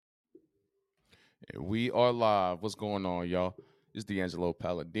We are live. What's going on, y'all? It's D'Angelo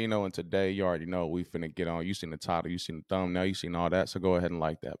Palladino, and today you already know we finna get on. You seen the title, you seen the thumbnail, you seen all that. So go ahead and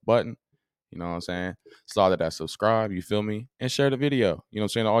like that button. You know what I'm saying? Slide that subscribe. You feel me? And share the video. You know what I'm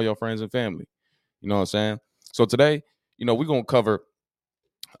saying? To all your friends and family. You know what I'm saying? So today, we're gonna cover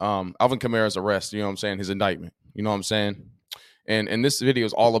Alvin Kamara's arrest. You know what I'm saying? His indictment. You know what I'm saying? And this video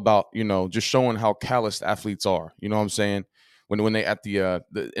is all about just showing how calloused athletes are. You know what I'm saying? When they at the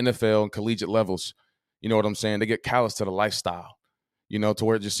NFL and collegiate levels, you know what I'm saying? They get callous to the lifestyle. To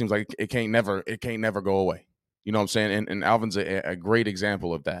where it just seems like it can't never go away. You know what I'm saying? And Alvin's a great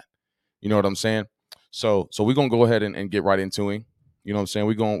example of that. You know what I'm saying? So we're gonna go ahead and get right into him. You know what I'm saying?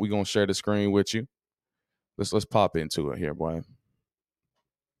 We're gonna share the screen with you. Let's pop into it here, boy.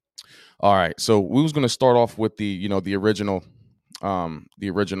 All right. So we was gonna start off with the original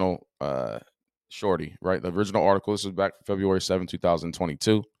shorty, right? The original article. This is back February 7,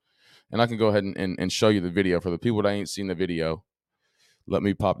 2022. And I can go ahead and show you the video. For the people that ain't seen the video, let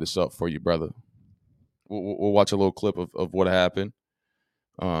me pop this up for you, brother. We'll watch a little clip of what happened.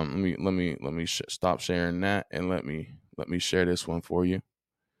 Let me stop sharing that and let me share this one for you.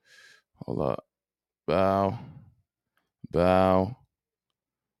 Hold up. Bow.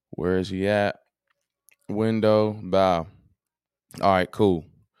 Where is he at? Window. Bow. All right, cool.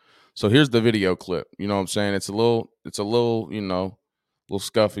 So here's the video clip. You know what I'm saying? It's a little, little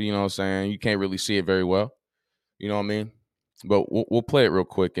scuffy, you know what I'm saying? You can't really see it very well. You know what I mean? But we'll play it real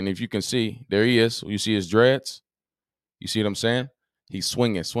quick. And if you can see, there he is. You see his dreads? You see what I'm saying? He's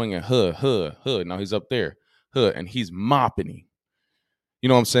swinging, hood. Now he's up there, hood, and he's mopping him. You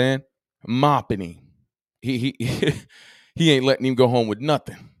know what I'm saying? Mopping him. He he ain't letting him go home with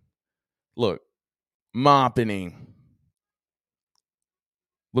nothing. Look, mopping him.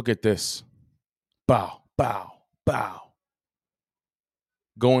 Look at this. Bow.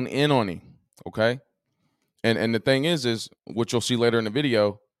 Going in on him, okay? And the thing is what you'll see later in the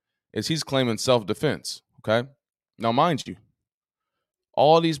video is he's claiming self-defense, okay? Now, mind you,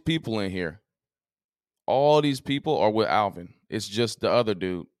 all these people in here, all these people are with Alvin. It's just the other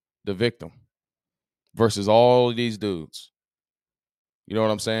dude, the victim, versus all of these dudes. You know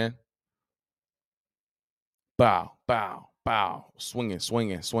what I'm saying? Bow. Swinging.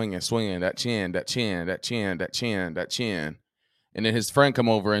 That chin. And then his friend come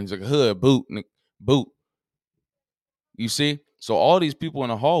over and he's like, hood, boot. You see? So all these people in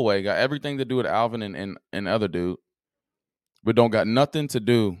the hallway got everything to do with Alvin and other dude, but don't got nothing to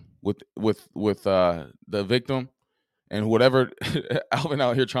do with the victim and whatever Alvin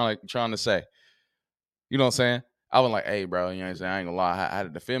out here trying to say. You know what I'm saying? Alvin like, hey, bro, you know what I'm saying? I ain't gonna lie, I had to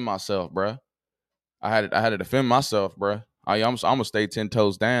defend myself, bro. I had to defend myself, bro. I'm gonna stay 10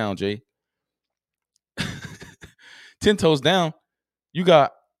 toes down, G. 10 toes down. You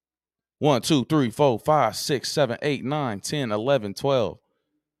got 1, 2, 3, 4, 5, 6, 7, 8, 9, 10, 11, 12.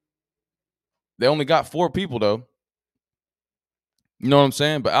 They only got 4 people though. You know what I'm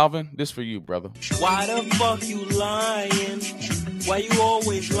saying? But Alvin, this for you, brother. Why the fuck you lying? Why you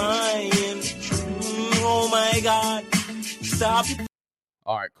always lying? Oh my God. Stop.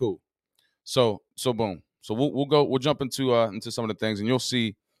 All right, cool. So boom. So we'll jump into some of the things, and you'll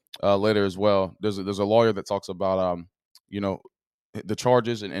see later as well. There's a lawyer that talks about the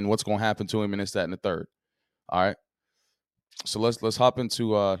charges and what's going to happen to him, and it's that and the third. All right. So let's hop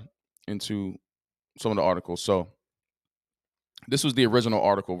into some of the articles. So this was the original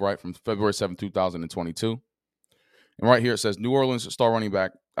article, right, from February 7, 2022. And right here it says New Orleans star running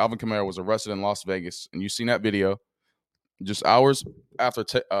back Alvin Kamara was arrested in Las Vegas, and you've seen that video. Just hours after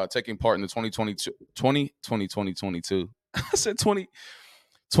taking part in the 2022. I said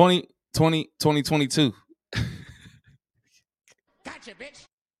 2022. Gotcha, bitch.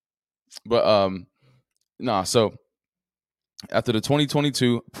 But so after the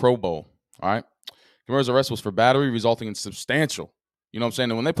 2022 Pro Bowl, all right, Kamara's arrest was for battery resulting in substantial. You know what I'm saying?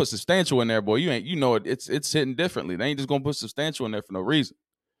 And when they put substantial in there, boy, it's hitting differently. They ain't just gonna put substantial in there for no reason.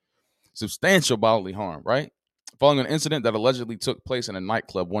 Substantial bodily harm, right? Following an incident that allegedly took place in a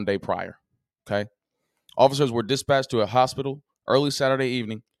nightclub one day prior. Okay. Officers were dispatched to a hospital early Saturday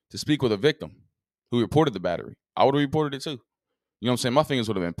evening to speak with a victim who reported the battery. I would have reported it too. You know what I'm saying? My fingers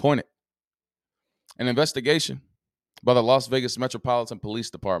would have been pointed. An investigation by the Las Vegas Metropolitan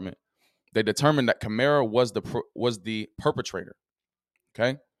Police Department, they determined that Kamara was the perpetrator.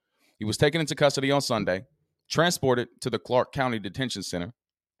 Okay. He was taken into custody on Sunday, transported to the Clark County Detention Center,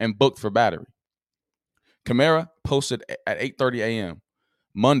 and booked for battery. Kamara posted at 8:30 a.m.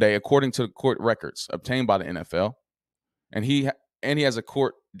 Monday, according to the court records obtained by the NFL, and he has a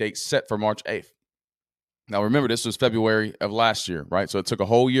court date set for March 8th. Now, remember, this was February of last year, right? So it took a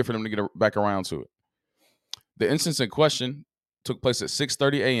whole year for them to get back around to it. The instance in question took place at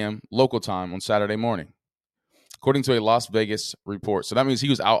 6:30 a.m. local time on Saturday morning, according to a Las Vegas report. So that means he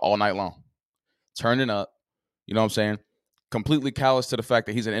was out all night long, turning up, you know what I'm saying? Completely callous to the fact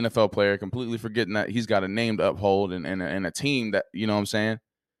that he's an NFL player, completely forgetting that he's got a name to uphold and a team that, you know what I'm saying?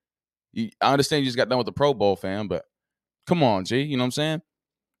 I understand you just got done with the Pro Bowl, fam, but come on, G, you know what I'm saying?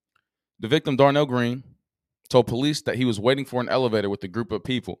 The victim, Darnell Green, told police that he was waiting for an elevator with a group of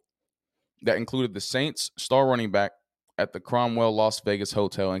people that included the Saints star running back at the Cromwell Las Vegas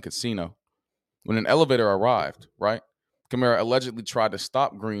Hotel and Casino. When an elevator arrived, right, Kamara allegedly tried to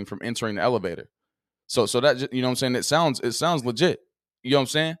stop Green from entering the elevator. So that, you know what I'm saying, it sounds legit. You know what I'm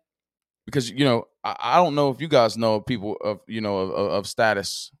saying? Because, you know, I don't know if you guys know people of, you know, of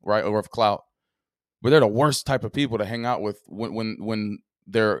status, right, or of clout, but they're the worst type of people to hang out with when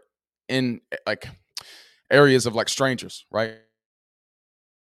they're in like areas of like strangers, right?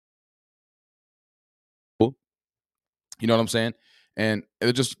 You know what I'm saying? And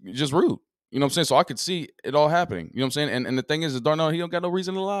it's just rude. You know what I'm saying? So I could see it all happening. You know what I'm saying? And the thing is Darnell, he don't got no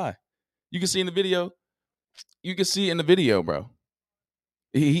reason to lie. You can see in the video. You can see in the video, bro.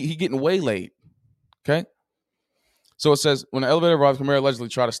 He getting waylaid. Okay? So it says, when the elevator arrived, Kamara allegedly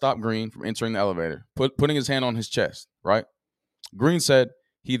tried to stop Green from entering the elevator, putting his hand on his chest, right? Green said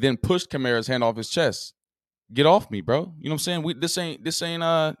he then pushed Kamara's hand off his chest. Get off me, bro. You know what I'm saying? This ain't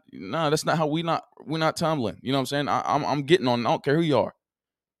nah, that's not how we're not tumbling. You know what I'm saying? I'm getting on, I don't care who you are.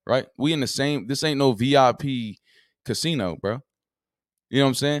 Right? We in the same, this ain't no VIP casino, bro. You know what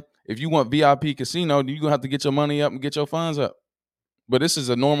I'm saying? If you want VIP casino, you're gonna have to get your money up and get your funds up. But this is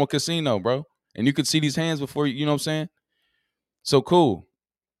a normal casino, bro. And you could see these hands before you know what I'm saying? So cool.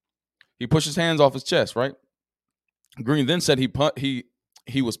 He pushed his hands off his chest, right? Green then said he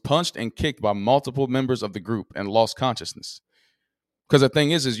was punched and kicked by multiple members of the group and lost consciousness. Because the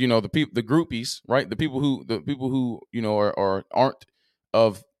thing is, you know, the groupies, right? The people who you know aren't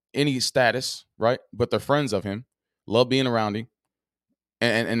of any status, right? But they're friends of him, love being around him,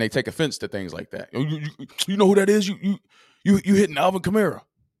 and they take offense to things like that. You know who that is? You hitting Alvin Kamara.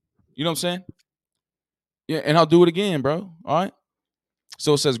 You know what I'm saying? Yeah, and I'll do it again, bro. All right.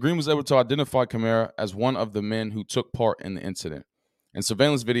 So it says Green was able to identify Kamara as one of the men who took part in the incident, and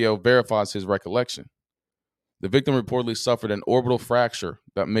surveillance video verifies his recollection. The victim reportedly suffered an orbital fracture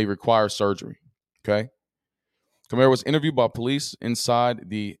that may require surgery. Okay. Kamara was interviewed by police inside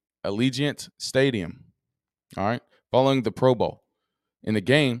the Allegiant Stadium. All right. Following the Pro Bowl. In the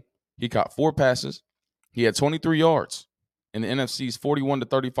game, he caught 4 passes. He had 23 yards in the NFC's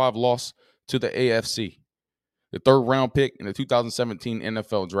 41-35 loss to the AFC, the 3rd round pick in the 2017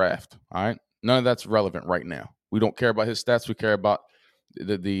 NFL draft. All right. None of that's relevant right now. We don't care about his stats. We care about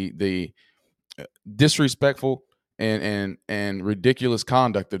the disrespectful and ridiculous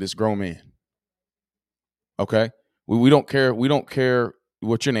conduct of this grown man. Okay? We don't care. We don't care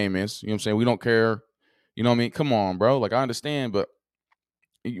what your name is. You know what I'm saying? We don't care. You know what I mean? Come on, bro. Like, I understand, but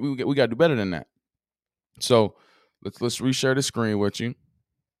we got to do better than that. So let's reshare the screen with you.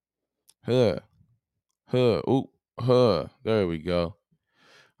 There we go.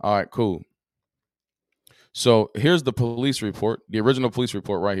 All right, cool. So here's the police report, the original police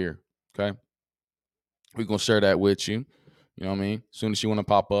report right here. Okay. We're going to share that with you. You know what I mean? As soon as you want to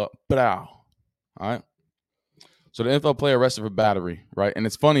pop up. All right. So the NFL player arrested for battery, right? And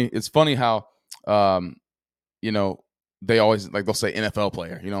it's funny how, you know, they always, like, they'll say NFL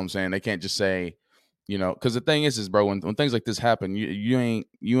player. You know what I'm saying? They can't just say, you know, because the thing is, bro, when things like this happen, you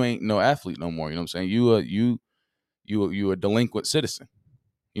ain't no athlete no more. You know what I'm saying? You a delinquent citizen.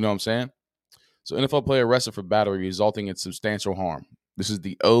 You know what I'm saying? So NFL player arrested for battery resulting in substantial harm. This is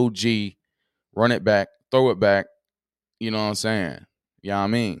the OG, run it back, throw it back. You know what I'm saying? Yeah, I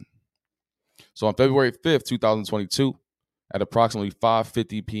mean. So on February 5th, 2022, at approximately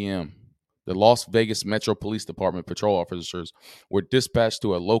 5:50 p.m., the Las Vegas Metro Police Department patrol officers were dispatched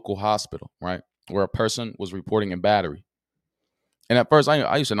to a local hospital, right, where a person was reporting a battery. And at first,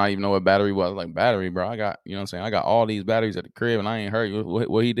 I used to not even know what battery was. Like, battery, bro. I got, you know what I'm saying? I got all these batteries at the crib, and I ain't heard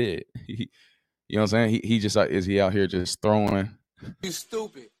what he did. You know what I'm saying? He just, is he out here just throwing? You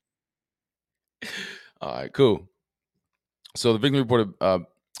stupid. All right, cool. So the victim reported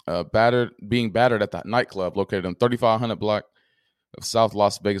being battered at the nightclub located on 3500 block of South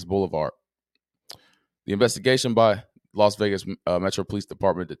Las Vegas Boulevard. The investigation by Las Vegas Metro Police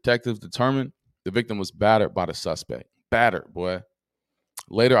Department detectives determined the victim was battered by the suspect. Battered, boy.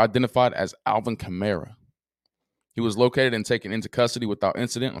 Later identified as Alvin Kamara. He was located and taken into custody without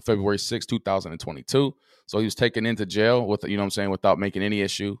incident on February 6, 2022. So he was taken into jail with, you know what I'm saying, without making any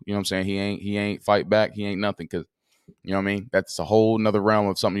issue. You know what I'm saying? He ain't fight back. He ain't nothing because, you know what I mean? That's a whole nother realm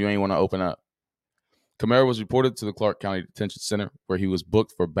of something you ain't want to open up. Kamara was reported to the Clark County Detention Center where he was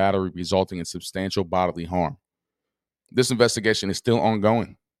booked for battery resulting in substantial bodily harm. This investigation is still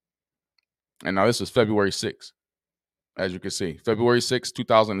ongoing. And now this was February 6th, as you can see. February 6th,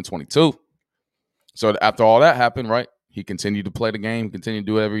 2022. So after all that happened, right, he continued to play the game, continued to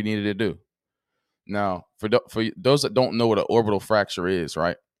do whatever he needed to do. Now, for those that don't know what an orbital fracture is,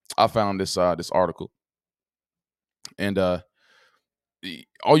 right, I found this article. And all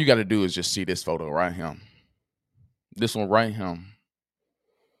you got to do is just see this photo right here. This one right here.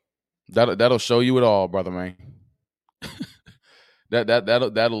 That'll show you it all, brother, man.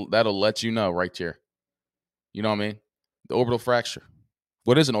 that'll let you know right here. You know what I mean? The orbital fracture.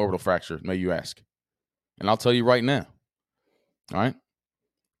 What is an orbital fracture, may you ask? And I'll tell you right now. All right?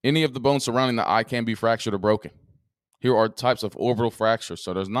 Any of the bones surrounding the eye can be fractured or broken. Here are types of orbital fractures.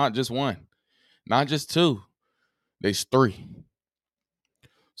 So there's not just one, not just two. There's three.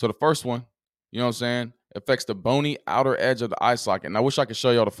 So the first one, you know what I'm saying, affects the bony outer edge of the eye socket. And I wish I could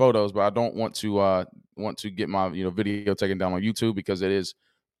show y'all the photos, but I don't want to get my video taken down on YouTube because it is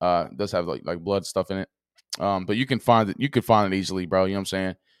does have like blood stuff in it. But you can find it. You can find it easily, bro. You know what I'm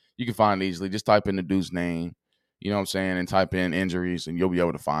saying? You can find it easily. Just type in the dude's name, you know what I'm saying, and type in injuries, and you'll be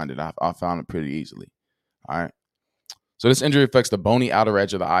able to find it. I found it pretty easily. All right. So this injury affects the bony outer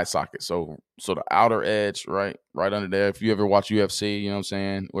edge of the eye socket. So the outer edge, right under there. If you ever watch UFC, you know what I'm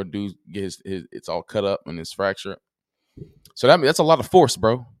saying, where dude get his it's all cut up and it's fractured. So that's a lot of force,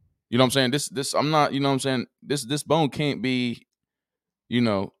 bro. You know what I'm saying? This I'm not, you know what I'm saying, this bone can't be,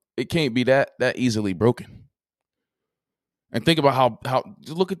 it can't be that easily broken. And think about how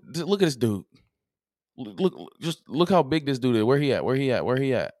look at this dude. Look how big this dude is. Where he at? You know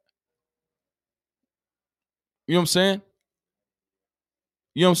what I'm saying?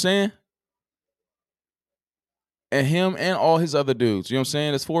 You know what I'm saying? And him and all his other dudes. You know what I'm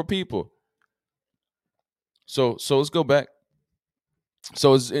saying? It's 4 people. So let's go back.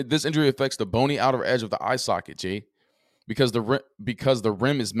 So this injury affects the bony outer edge of the eye socket, G. Because the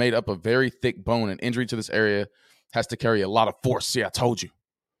rim is made up of very thick bone, and injury to this area has to carry a lot of force. See, I told you.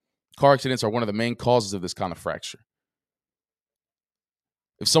 Car accidents are one of the main causes of this kind of fracture.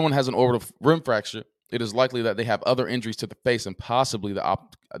 If someone has an orbital rim fracture, it is likely that they have other injuries to the face and possibly the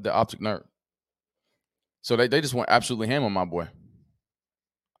optic nerve. So they just went absolutely ham on my boy.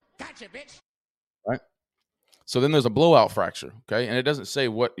 Gotcha, bitch. Right? So then there's a blowout fracture, okay? And it doesn't say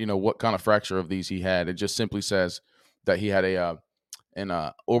what kind of fracture of these he had. It just simply says that he had an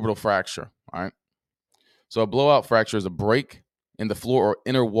orbital fracture, all right? So a blowout fracture is a break in the floor or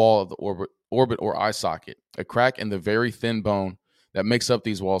inner wall of the orbit or eye socket. A crack in the very thin bone that makes up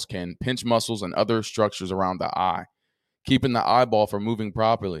these walls can pinch muscles and other structures around the eye, keeping the eyeball from moving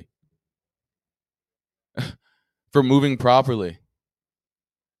properly. You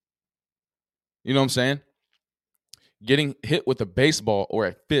know what I'm saying? Getting hit with a baseball or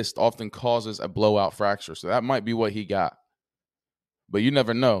a fist often causes a blowout fracture. So that might be what he got. But you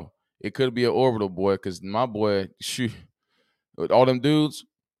never know. It could be an orbital, boy, because my boy, shoot, with all them dudes,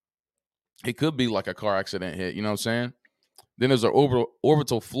 it could be like a car accident hit. You know what I'm saying? Then there's an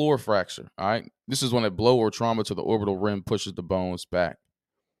orbital floor fracture, all right? This is when a blow or trauma to the orbital rim pushes the bones back,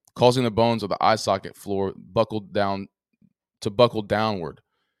 causing the bones of the eye socket floor buckle downward.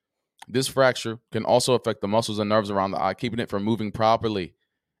 This fracture can also affect the muscles and nerves around the eye, keeping it from moving properly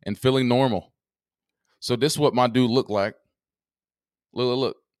and feeling normal. So this is what my dude looked like.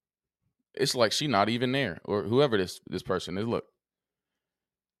 Look. It's like she not even there, or whoever this person is. Look.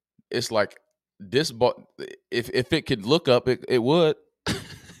 It's like this, if it could look up, it would.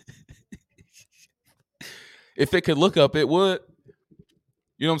 If it could look up, it would.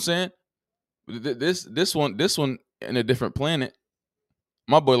 You know what I'm saying? This one in a different planet.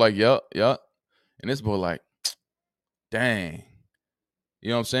 My boy like, yup. And this boy like, dang. You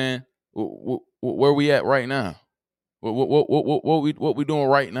know what I'm saying? Where we at right now? What we doing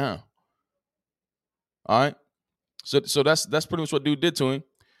right now? All right. So that's pretty much what dude did to him.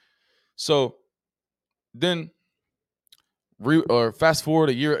 So then fast forward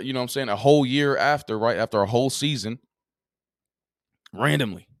a year, you know what I'm saying, a whole year after, right after a whole season,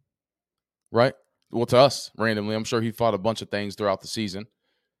 randomly, right? Well, to us, randomly. I'm sure he fought a bunch of things throughout the season.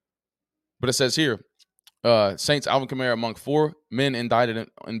 But it says here, Saints Alvin Kamara among 4 men indicted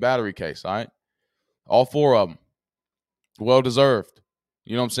in battery case, all right? All 4 of them. Well-deserved.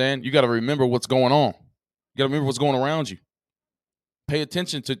 You know what I'm saying? You got to remember what's going on. You got to remember what's going around you. Pay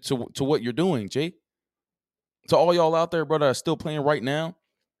attention to what you're doing, Jay. To all y'all out there, bro, that are still playing right now,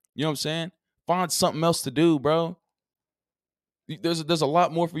 you know what I'm saying? Find something else to do, bro. There's a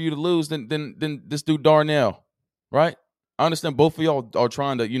lot more for you to lose than this dude Darnell, right? I understand both of y'all are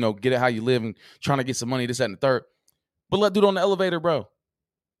trying to, get it how you live and trying to get some money, this, that, and the third. But let dude on the elevator, bro.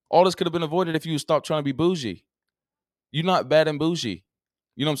 All this could have been avoided if you stopped trying to be bougie. You're not bad and bougie.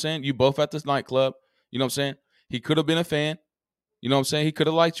 You know what I'm saying? You both at this nightclub. You know what I'm saying? He could have been a fan. You know what I'm saying? He could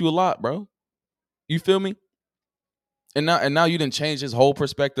have liked you a lot, bro. You feel me? And now you didn't change his whole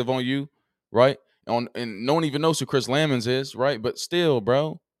perspective on you, right? And no one even knows who Chris Lammons is, right? But still,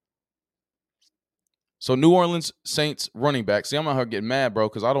 bro. So New Orleans Saints running back. See, I'm out here getting mad, bro,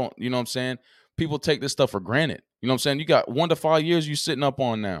 because I don't, you know what I'm saying? People take this stuff for granted. You know what I'm saying? You got 1 to 5 years you sitting up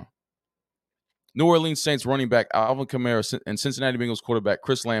on now. New Orleans Saints running back Alvin Kamara and Cincinnati Bengals quarterback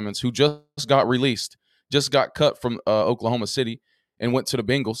Chris Lammons, who just got released, just got cut from Oklahoma City and went to the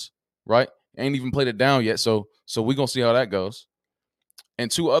Bengals, right? Ain't even played it down yet, so we're going to see how that goes. And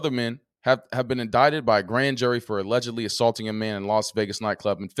 2 other men have been indicted by a grand jury for allegedly assaulting a man in Las Vegas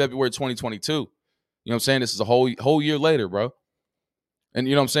nightclub in February 2022. You know what I'm saying? This is a whole year later, bro. And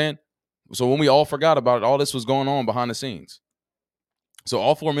you know what I'm saying? So when we all forgot about it, all this was going on behind the scenes. So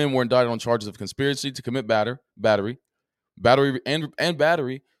all 4 men were indicted on charges of conspiracy to commit battery, and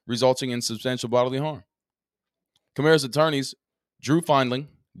battery resulting in substantial bodily harm. Kamara's attorneys, Drew Findling,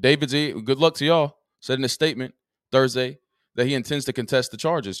 David Z., good luck to y'all, said in a statement Thursday that he intends to contest the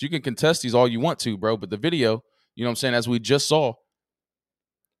charges. You can contest these all you want to, bro, but the video, you know what I'm saying, as we just saw,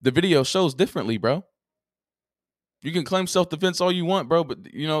 the video shows differently, bro. You can claim self-defense all you want, bro, but,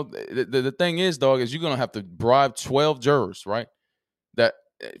 the thing is, dog, is you're going to have to bribe 12 jurors, right? That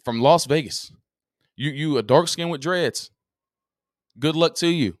from Las Vegas. You a dark skin with dreads. Good luck to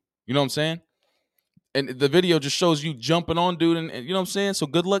you. You know what I'm saying? And the video just shows you jumping on dude and you know what I'm saying? So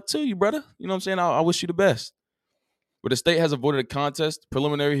good luck to you, brother. You know what I'm saying? I wish you the best. But the state has avoided a contest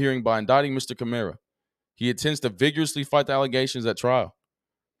preliminary hearing by indicting Mr. Kamara. He intends to vigorously fight the allegations at trial,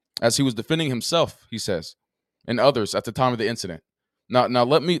 as he was defending himself, he says, and others at the time of the incident. Now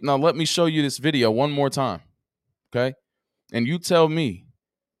let me show you this video one more time. Okay? And you tell me,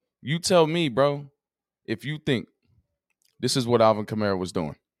 bro, if you think this is what Alvin Kamara was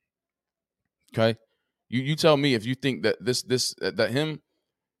doing. Okay? You tell me if you think that that him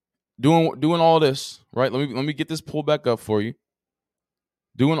doing all this, right? Let me get this pulled back up for you.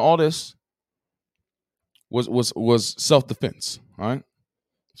 Doing all this was self-defense, all right?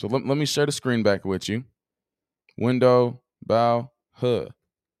 So let me share the screen back with you. Window, bow, huh.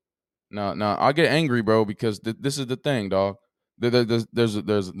 Now I get angry, bro, because this is the thing, dog.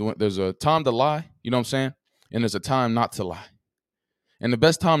 There's a time to lie, you know what I'm saying? And there's a time not to lie. And the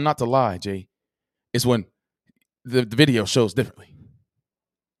best time not to lie, Jay, is when the video shows differently.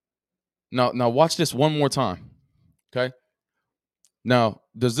 Now watch this one more time, okay? Now,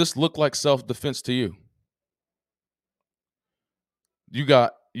 does this look like self-defense to you? You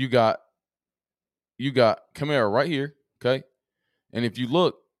got Kamara right here, okay? And if you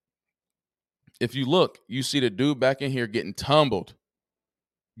look, you see the dude back in here getting tumbled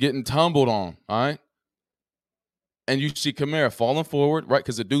on, all right? And you see Kamara falling forward, right?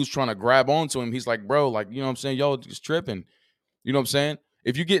 Because the dude's trying to grab onto him. He's like, bro, like, you know what I'm saying? Y'all just tripping. You know what I'm saying?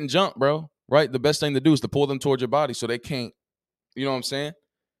 If you're getting jumped, bro, right, the best thing to do is to pull them towards your body so they can't, you know what I'm saying?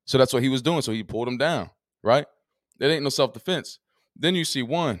 So that's what he was doing. So he pulled them down, right? That ain't no self-defense. Then you see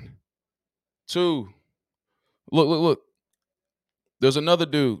 1, 2. Look. There's another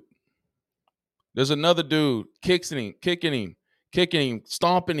dude kicking him,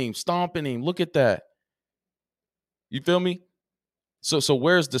 stomping him. Look at that. You feel me? So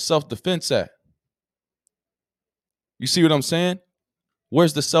where's the self-defense at? You see what I'm saying?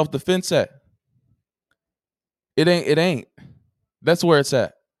 Where's the self-defense at? It ain't. That's where it's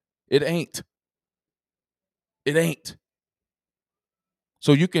at. It ain't.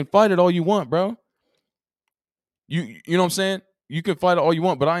 So you can fight it all you want, bro. You know what I'm saying? You can fight it all you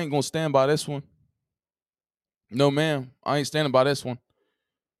want, but I ain't gonna stand by this one. No, ma'am. I ain't standing by this one.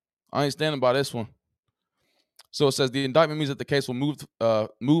 So it says the indictment means that the case will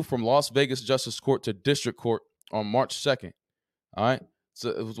move from Las Vegas Justice Court to District Court on March 2nd. All right. So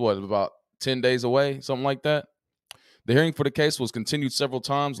it was about 10 days away, something like that. The hearing for the case was continued several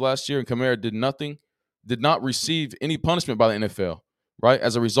times last year, and Kamara did not receive any punishment by the NFL, right?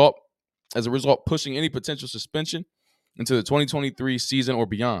 As a result, pushing any potential suspension into the 2023 season or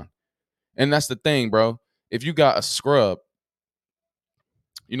beyond. And that's the thing, bro. If you got a scrub,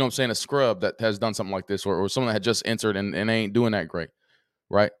 you know what I'm saying, a scrub that has done something like this, or someone that had just entered and ain't doing that great,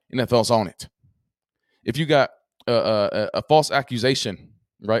 right? NFL's on it. If you got a false accusation,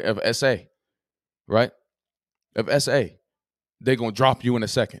 right, of SA, right? of SA, they're gonna drop you in a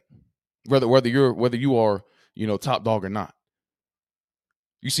second, whether you are top dog or not.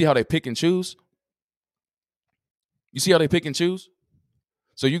 You see how they pick and choose.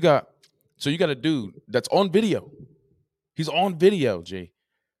 So you got a dude that's on video. He's on video, G,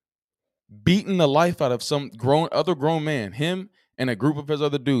 beating the life out of some other grown man. Him and a group of his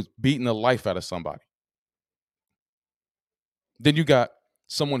other dudes beating the life out of somebody. Then you got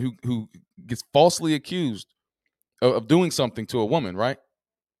someone who gets falsely accused of doing something to a woman, right?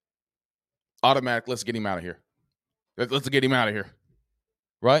 Automatic, let's get him out of here. Let's get him out of here,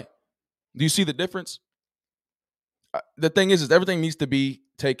 right? Do you see the difference? The thing is everything needs to be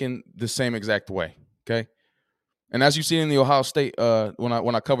taken the same exact way, okay? And as you see in the Ohio State,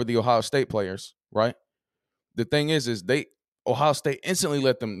 when I covered the Ohio State players, right? The thing is Ohio State instantly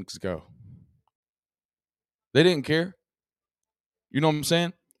let them go. They didn't care. You know what I'm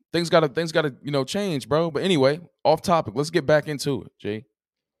saying? Things gotta change, bro. But anyway, off topic. Let's get back into it, Jay.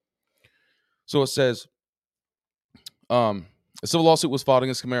 So it says, a civil lawsuit was filed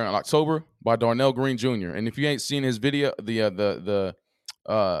against Kamara in October by Darnell Green Jr. And if you ain't seen his video, the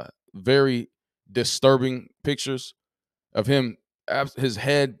very disturbing pictures of him, his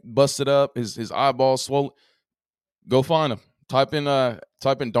head busted up, his eyeballs swollen, go find him. Type in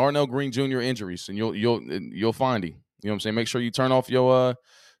Darnell Green Jr. injuries, and you'll find him. You know what I'm saying? Make sure you turn off your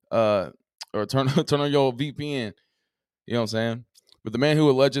or turn on your VPN. You know what I'm saying? But the man who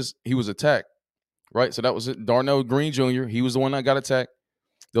alleges he was attacked, right? So that was it. Darnell Green Jr. He was the one that got attacked.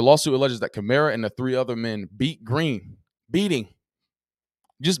 The lawsuit alleges that Kamara and the 3 other men beat Green, beating,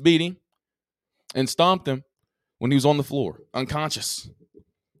 and stomped him when he was on the floor, unconscious,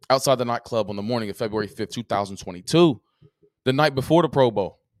 outside the nightclub on the morning of February 5th, 2022, the night before the Pro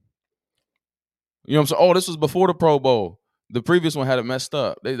Bowl. You know what I'm saying? Oh, this was before the Pro Bowl. The previous one had it messed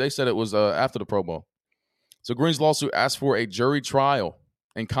up. They said it was after the Pro Bowl. So Green's lawsuit asked for a jury trial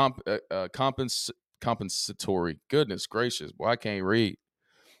and compensatory. Goodness gracious, boy, I can't read.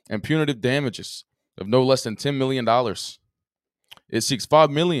 And punitive damages of no less than $10 million. It seeks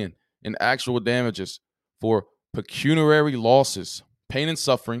 $5 million in actual damages for pecuniary losses, pain and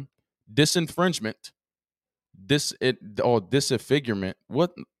suffering, disinfringement, disfigurement.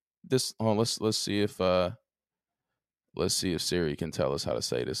 What this? Oh, let's see if Siri can tell us how to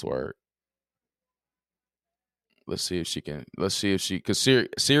say this word. Let's see if she can. Because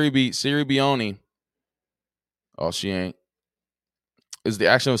Siri Bioni. Oh, she ain't. Is the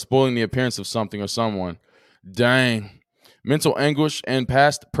action of spoiling the appearance of something or someone. Dang. Mental anguish and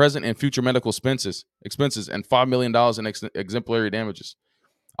past, present, and future medical expenses, and $5 million in exemplary damages.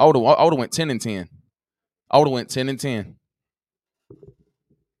 I would have went 10 and 10. I would have went 10 and 10.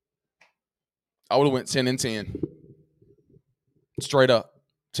 Straight up.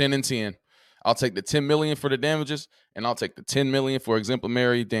 10 and 10. I'll take the $10 million for the damages, and I'll take the $10 million for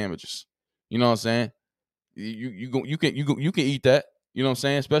exemplary damages. You know what I'm saying? You can eat that. You know what I'm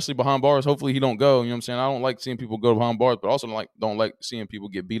saying? Especially behind bars. Hopefully he don't go. You know what I'm saying? I don't like seeing people go behind bars, but also don't like seeing people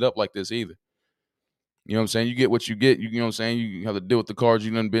get beat up like this either. You know what I'm saying? You get what you get. You know what I'm saying? You have to deal with the cards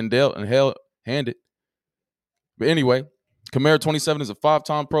you done been dealt and handed. But anyway, Kamara 27 is a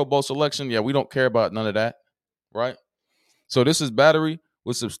 5-time Pro Bowl selection. Yeah, we don't care about none of that, right? So this is battery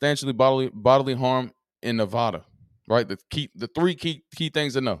with substantially bodily harm in Nevada, right? The 3 key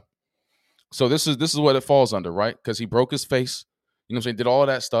things to know. So this is what it falls under, right? Because he broke his face, you know what I'm saying, did all of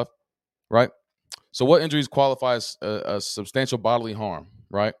that stuff, right? So what injuries qualify as a substantial bodily harm,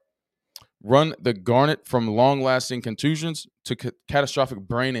 right? Run the gamut from long-lasting contusions to catastrophic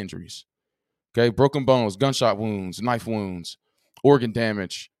brain injuries, okay? Broken bones, gunshot wounds, knife wounds, organ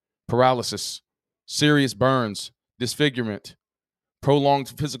damage, paralysis, serious burns, disfigurement,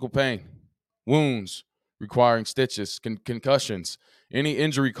 prolonged physical pain, wounds requiring stitches, concussions, any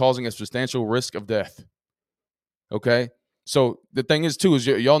injury causing a substantial risk of death. Okay? So the thing is, too, is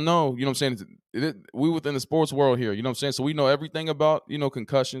y'all know, you know what I'm saying, we within the sports world here, you know what I'm saying? So we know everything about,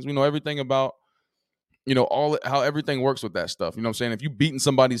 concussions. We know everything about, how everything works with that stuff. You know what I'm saying? If you beating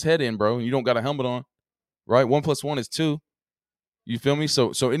somebody's head in, bro, and you don't got a helmet on, right? 1 + 1 is 2. You feel me?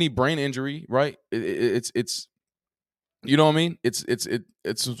 So any brain injury, right? It's you know what I mean?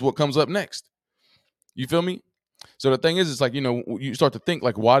 It's what comes up next. You feel me? So the thing is, it's like, you start to think,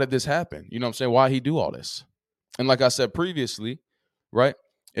 like, why did this happen? You know what I'm saying? Why he do all this? And like I said previously, right?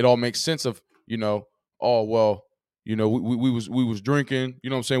 It all makes sense of, oh, well, we was drinking, you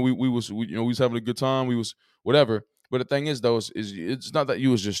know what I'm saying? We was having a good time. We was whatever. But the thing is, though, is it's not that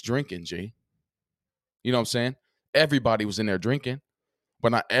you was just drinking, G. You know what I'm saying? Everybody was in there drinking,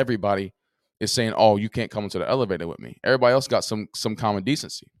 but not everybody is saying, oh, you can't come into the elevator with me. Everybody else got some common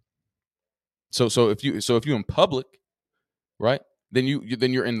decency. So if you in public, right? Then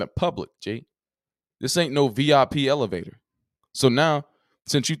you're in the public, Jay. This ain't no VIP elevator. So now,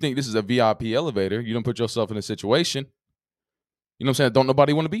 since you think this is a VIP elevator, you don't put yourself in a situation, you know what I'm saying, don't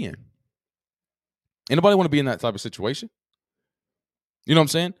nobody want to be in. Ain't nobody want to be in that type of situation. You know what I'm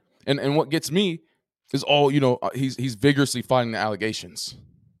saying? And what gets me is all, he's vigorously fighting the allegations.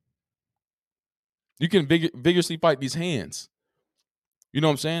 You can vigorously fight these hands. You know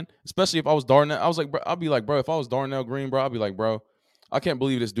what I'm saying? Especially if I was Darnell. I was like, bro, I'd be like, bro, if I was Darnell Green, bro, I'd be like, bro, I can't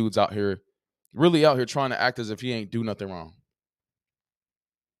believe this dude's out here, really out here trying to act as if he ain't do nothing wrong.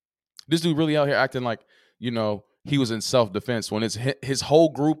 This dude really out here acting like, he was in self-defense when it's his whole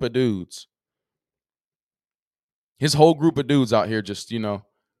group of dudes. His whole group of dudes out here just,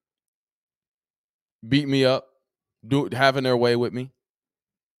 beat me up, having their way with me.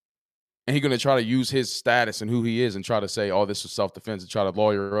 And he's going to try to use his status and who he is and try to say, oh, this was self-defense and try to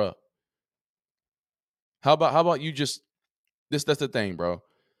lawyer up. How about you just, that's the thing, bro.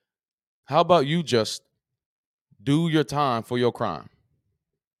 How about you just do your time for your crime?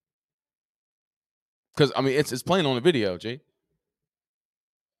 Because, I mean, it's plain on the video, G.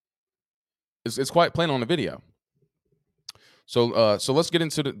 It's quite plain on the video. So let's get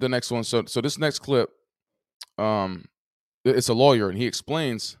into the next one. So this next clip, it's a lawyer, and he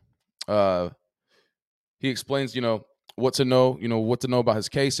explains, what to know, what to know about his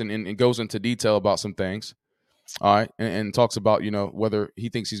case, and goes into detail about some things. All right, and talks about, whether he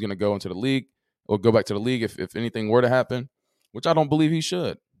thinks he's going to go into the league or go back to the league if anything were to happen, which I don't believe he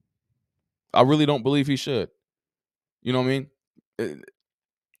should. I really don't believe he should. You know what I mean?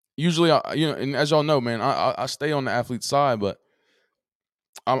 Usually, and as y'all know, man, I stay on the athlete side, but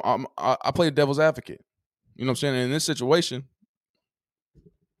I play the devil's advocate. You know what I'm saying? And in this situation,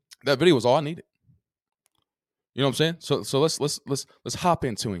 that video was all I needed. You know what I'm saying? So let's hop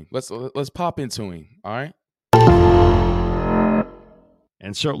into him. Let's pop into him. All right.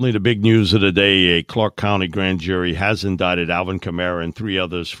 And certainly the big news of the day: a Clark County grand jury has indicted Alvin Kamara and 3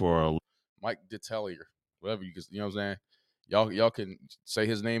 others for Mike Detellier, whatever you know what I'm saying. Y'all can say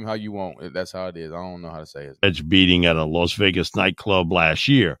his name how you want. That's how it is. I don't know how to say it. Alleged beating at a Las Vegas nightclub last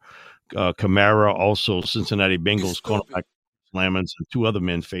year. Kamara, also Cincinnati Bengals cornerback Lammons, and 2 other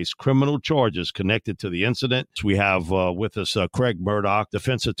men face criminal charges connected to the incident. We have with us Craig Murdoch,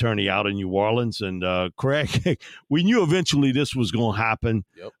 defense attorney out in New Orleans. And Craig, we knew eventually this was going to happen,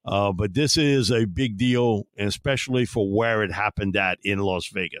 but this is a big deal, especially for where it happened at in Las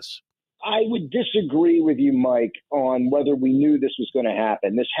Vegas. I would disagree with you, Mike, on whether we knew this was going to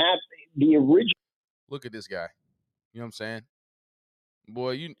happen. This happened. The original. Look at this guy. You know what I'm saying?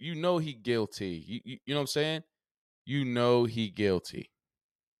 Boy, you know he guilty. You know what I'm saying? You know he guilty.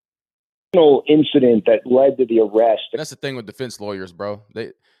 Incident that led to the arrest. That's the thing with defense lawyers, bro.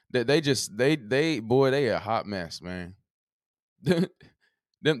 They a hot mess, man.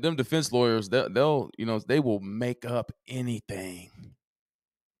 them defense lawyers, they'll they will make up anything.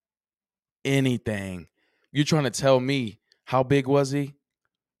 Anything. You're trying to tell me how big was he?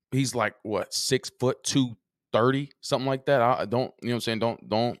 He's like what, 6 foot 230, something like that. I don't, you know what I'm saying?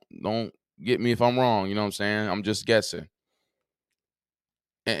 Don't get me if I'm wrong. You know what I'm saying? I'm just guessing.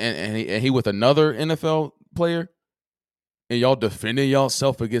 And he with another NFL player, and y'all defending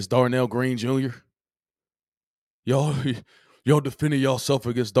y'allself against Darnell Green Jr. Y'all defending y'allself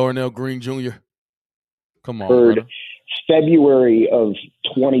against Darnell Green Jr. Come on, brother. February of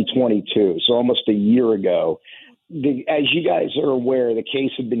 2022, so almost a year ago. As you guys are aware, the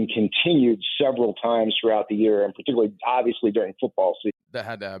case had been continued several times throughout the year, and particularly, obviously, during football season. That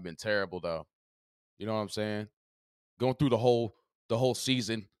had to have been terrible, though. You know what I'm saying? Going through the whole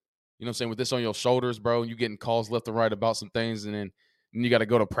season, you know what I'm saying, with this on your shoulders, bro, and you getting calls left and right about some things, and then you got to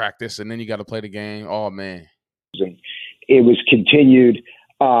go to practice, and then you got to play the game. Oh, man. It was continued.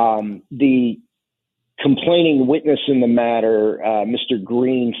 The complaining witness in the matter, Mr.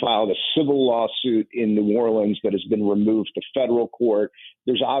 Green, filed a civil lawsuit in New Orleans that has been removed to federal court.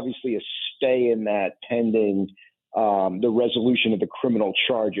 There's obviously a stay in that pending the resolution of the criminal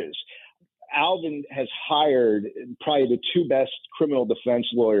charges. Alvin has hired probably the 2 best criminal defense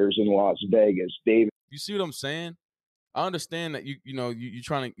lawyers in Las Vegas. David, you see what I'm saying? I understand that you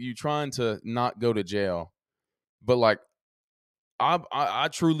trying to not go to jail, but like I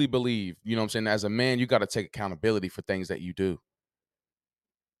truly believe, you know what I'm saying, as a man, you got to take accountability for things that you do.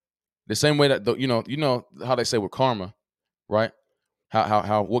 The same way that you know how they say with karma, right?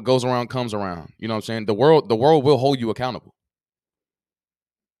 How what goes around comes around. You know what I'm saying? The world will hold you accountable.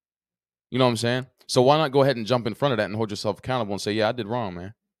 You know what I'm saying? So why not go ahead and jump in front of that and hold yourself accountable and say, yeah, I did wrong,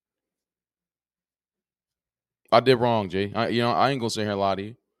 man. I did wrong, Jay. I ain't gonna sit here and lie to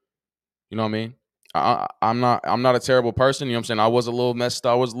you. You know what I mean? I'm not a terrible person. You know what I'm saying? I was a little messed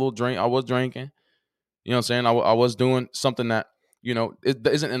up. I was drinking. You know what I'm saying? I was doing something that, you know, it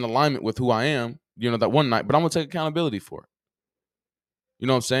isn't in alignment with who I am, you know, that one night, but I'm going to take accountability for it. You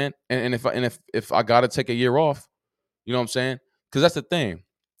know what I'm saying? And if I got to take a year off, you know what I'm saying? Because that's the thing.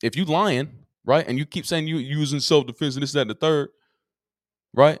 If you lying, right, and you keep saying you using self-defense and this, that, and the third,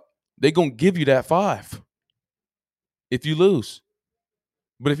 right, they going to give you that 5 if you lose.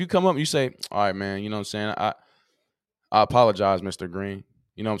 But if you come up and you say, all right, man, you know what I'm saying? I apologize, Mr. Green.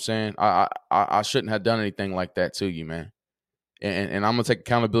 You know what I'm saying? I shouldn't have done anything like that to you, man. And I'm going to take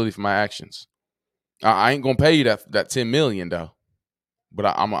accountability for my actions. I ain't going to pay you that $10 million, though. But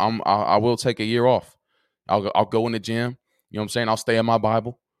I will take a year off. I'll go in the gym. You know what I'm saying? I'll stay in my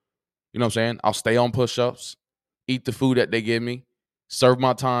Bible. You know what I'm saying? I'll stay on push-ups, eat the food that they give me, serve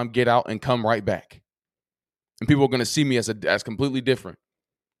my time, get out, and come right back. And people are going to see me as completely different.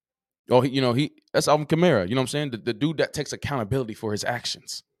 Oh, that's Alvin Kamara. You know what I'm saying? The dude that takes accountability for his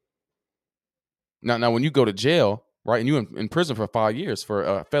actions. Now, when you go to jail, right, and you in prison for 5 years for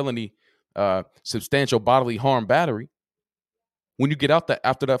a felony, substantial bodily harm battery, when you get out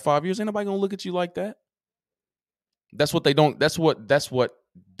after that 5 years, ain't nobody gonna look at you like that. That's what they don't. That's what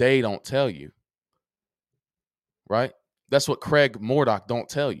they don't tell you, right? That's what Craig Murdoch don't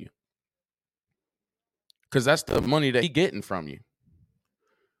tell you, because that's the money that he getting from you.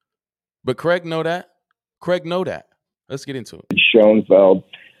 But Craig know that. Let's get into it. Schoenfeld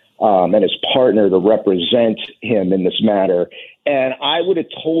and his partner to represent him in this matter. And I would have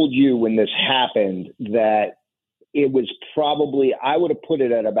told you when this happened that it was probably, I would have put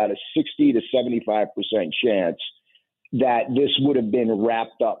it at about a 60 to 75% chance that this would have been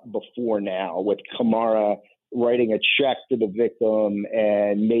wrapped up before now, with Kamara writing a check to the victim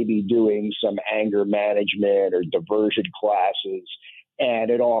and maybe doing some anger management or diversion classes,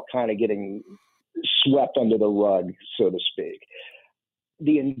 and it all kind of getting swept under the rug, so to speak.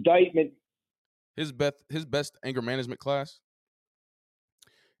 The indictment. His best anger management class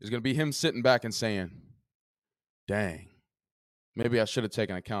is going to be him sitting back and saying, dang, maybe I should have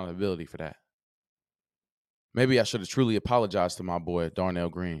taken accountability for that. Maybe I should have truly apologized to my boy, Darnell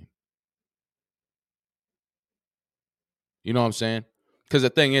Green. You know what I'm saying? Because the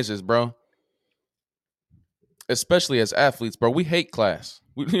thing is, bro, especially as athletes, bro, we hate class.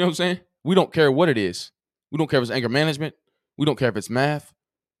 You know what I'm saying? We don't care what it is. We don't care if it's anger management. We don't care if it's math.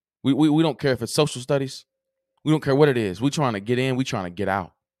 We don't care if it's social studies. We don't care what it is. We trying to get in. We trying to get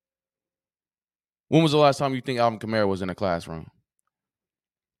out. When was the last time you think Alvin Kamara was in a classroom?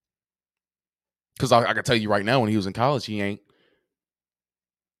 Because I can tell you right now, when he was in college, he ain't.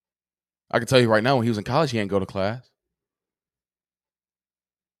 I can tell you right now, when he was in college, he ain't go to class.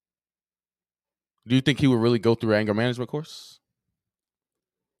 Do you think he would really go through an anger management course?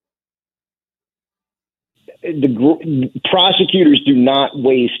 The prosecutors do not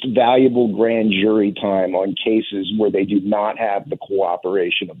waste valuable grand jury time on cases where they do not have the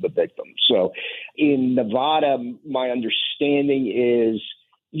cooperation of the victim. So in Nevada, my understanding is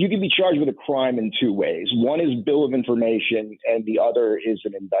you can be charged with a crime in 2 ways. One is bill of information, and the other is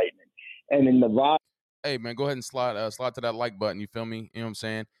an indictment. And in Nevada, hey man, go ahead and slide to that like button. You feel me? You know what I'm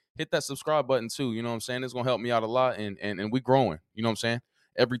saying? Hit that subscribe button too. You know what I'm saying? It's gonna help me out a lot, and we growing. You know what I'm saying?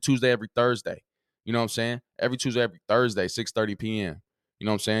 Every Tuesday, every Thursday. You know what I'm saying? Every Tuesday, every Thursday, 6:30 p.m. You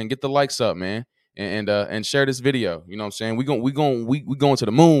know what I'm saying? Get the likes up, man, and share this video. You know what I'm saying? We going to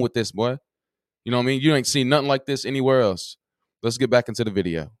the moon with this, boy. You know what I mean? You ain't seen nothing like this anywhere else. Let's get back into the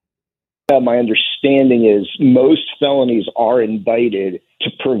video. my understanding is most felonies are indicted to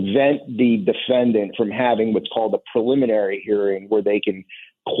prevent the defendant from having what's called a preliminary hearing, where they can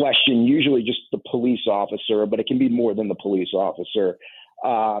question usually just the police officer, but it can be more than the police officer,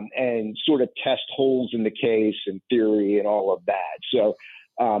 and sort of test holes in the case and theory and all of that. So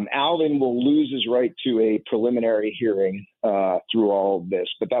Alvin will lose his right to a preliminary hearing through all of this,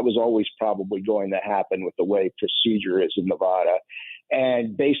 but that was always probably going to happen with the way procedure is in Nevada.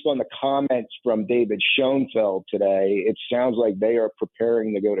 And based on the comments from David Schoenfeld today, it sounds like they are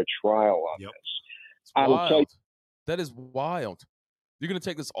preparing to go to trial on this. I will tell you, that is wild. You're going to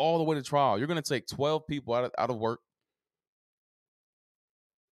take this all the way to trial. You're going to take 12 people out of work.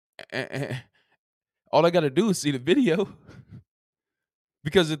 And all I got to do is see the video.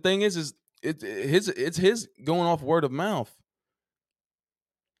 Because the thing is it's his going off word of mouth.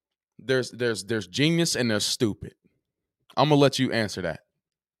 There's genius and there's stupid. I'm going to let you answer that.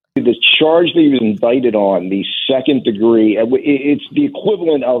 The charge that he was indicted on, the second degree, it's the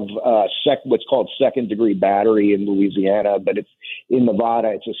equivalent of what's called second degree battery in Louisiana, but it's in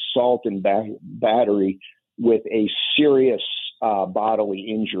Nevada, it's assault and battery with a serious bodily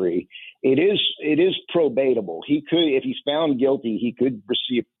injury. It is probatable. He could, if he's found guilty, he could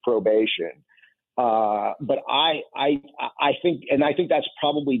receive probation. But I think that's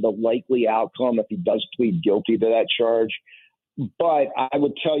probably the likely outcome if he does plead guilty to that charge. But I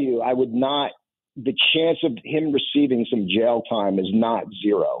would tell you, the chance of him receiving some jail time is not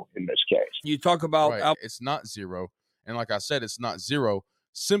zero in this case. You talk about right. It's not zero. And like I said, it's not zero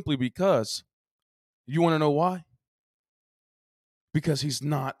simply because you want to know why? Because he's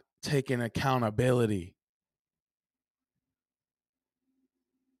not taking accountability.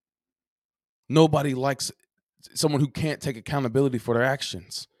 Nobody likes someone who can't take accountability for their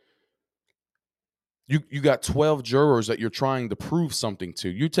actions. You got 12 jurors that you're trying to prove something to.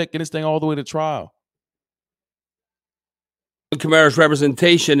 You're taking this thing all the way to trial. Kamara's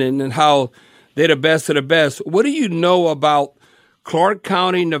representation and how they're the best of the best. What do you know about Clark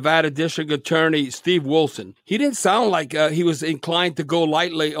County, Nevada District Attorney Steve Wilson? He didn't sound like he was inclined to go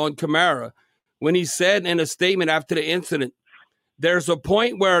lightly on Kamara when he said in a statement after the incident, there's a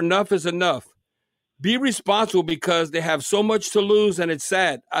point where enough is enough. Be responsible because they have so much to lose, and it's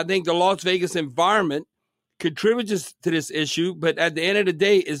sad. I think the Las Vegas environment contributes to this issue, but at the end of the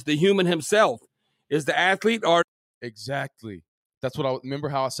day, is the human himself, is the athlete or... Exactly. That's what I remember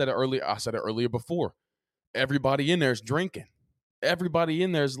how I said it earlier. I said it earlier before. Everybody in there is drinking. Everybody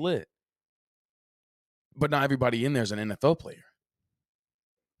in there is lit. But not everybody in there is an NFL player.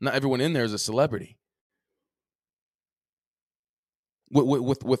 Not everyone in there is a celebrity.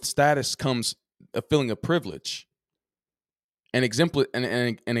 With status comes a feeling of privilege and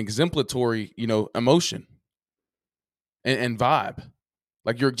an exemplatory, emotion and vibe.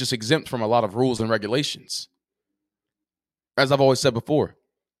 Like you're just exempt from a lot of rules and regulations. As I've always said before,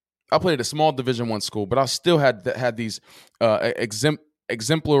 I played at a small Division I school, but I still had these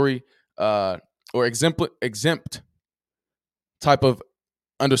exemplary or exempt type of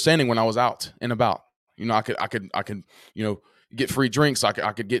understanding when I was out and about. I could get free drinks. I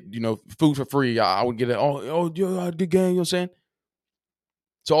could get food for free. I would get it. Good game. You know what I'm saying?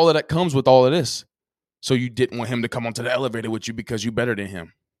 So all of that comes with all of this. So you didn't want him to come onto the elevator with you because you better than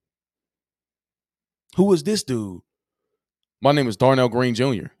him. Who is this dude? My name is Darnell Green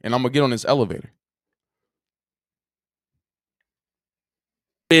Jr., and I'm going to get on this elevator.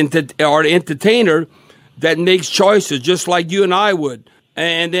 Or the entertainer that makes choices just like you and I would.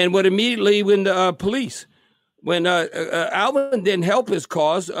 And then when the police, when Alvin didn't help his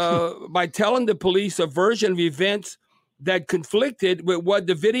cause by telling the police a version of events that conflicted with what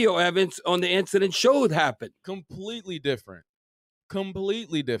the video evidence on the incident showed happened. Completely different.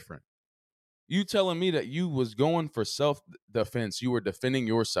 Completely different. You telling me that you was going for self-defense. You were defending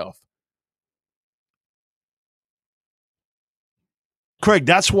yourself. Craig,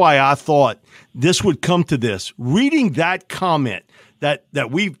 that's why I thought this would come to this. Reading that comment that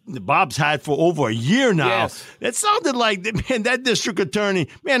Bob's had for over a year now, yes. It sounded like, man, that district attorney,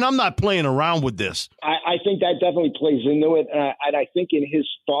 man, I'm not playing around with this. I think that definitely plays into it. And I think in his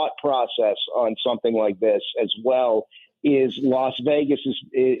thought process on something like this as well is Las Vegas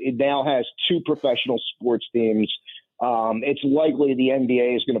it now has two professional sports teams. It's likely the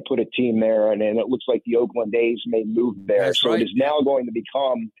NBA is going to put a team there, and it looks like the Oakland A's may move there. That's so right. It is now going to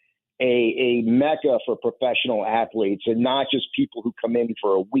become a mecca for professional athletes, and not just people who come in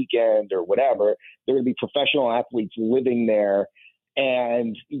for a weekend or whatever. There will be professional athletes living there.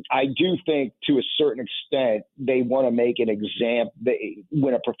 And I do think to a certain extent, they want to make an example.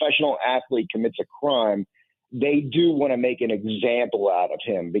 When a professional athlete commits a crime, they do want to make an example out of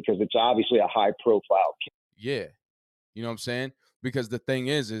him because it's obviously a high profile case. Yeah. You know what I'm saying? Because the thing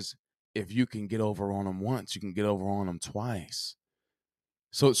is if you can get over on him once, you can get over on him twice.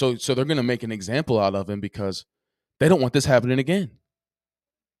 So they're going to make an example out of him because they don't want this happening again.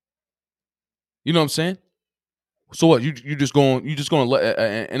 You know what I'm saying? So what? You just going to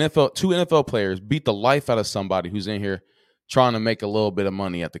let two NFL players beat the life out of somebody who's in here trying to make a little bit of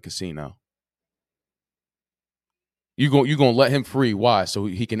money at the casino. You going to let him free? Why? So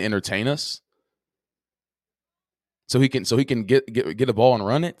he can entertain us? So he can get a ball and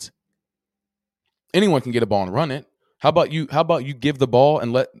run it? Anyone can get a ball and run it. How about you give the ball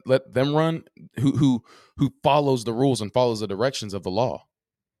and let them run who follows the rules and follows the directions of the law?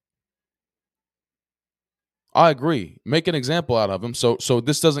 I agree. Make an example out of him so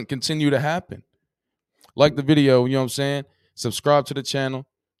this doesn't continue to happen. Like the video, you know what I'm saying? Subscribe to the channel.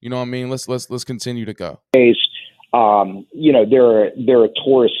 You know what I mean? Let's continue to go. They're a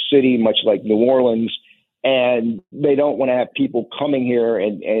tourist city, much like New Orleans, and they don't want to have people coming here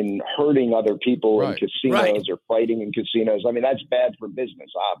and hurting other people Right. in casinos or fighting in casinos. I mean, that's bad for business,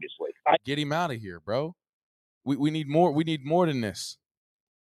 obviously. Get him out of here, bro. We need more. We need more than this.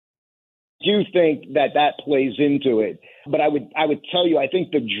 I do think that plays into it, but I would tell you, I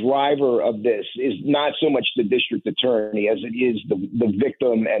think the driver of this is not so much the district attorney as it is the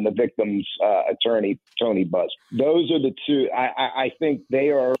victim and the victim's attorney, Tony Buzz. Those are the two. I think they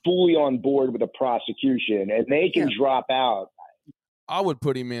are fully on board with the prosecution, and they can drop out. I would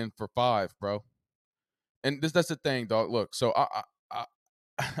put him in for 5, bro. And that's the thing, dog. Look, so I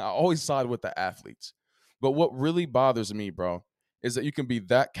always side with the athletes, but what really bothers me, bro, is that you can be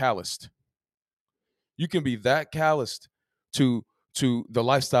that calloused. You can be that calloused to the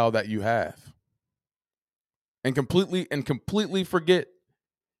lifestyle that you have, and completely forget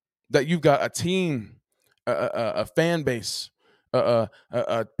that you've got a team, a fan base, a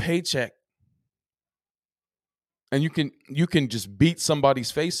paycheck, and you can just beat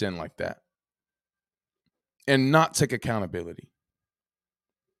somebody's face in like that, and not take accountability,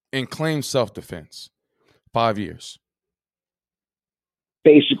 and claim self-defense. 5 years.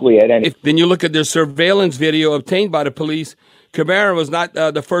 Basically, at any. Then you look at the surveillance video obtained by the police. Kamara was not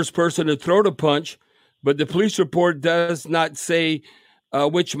the first person to throw the punch, but the police report does not say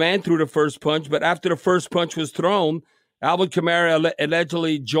which man threw the first punch. But after the first punch was thrown, Alvin Kamara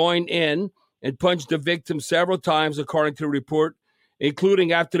allegedly joined in and punched the victim several times, according to the report,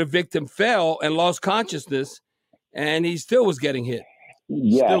 including after the victim fell and lost consciousness, and he still was getting hit.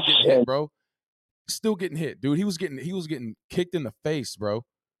 Yes. Still getting hit, bro. Still getting hit, dude. He was getting kicked in the face, bro.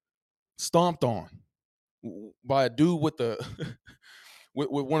 Stomped on by a dude with the with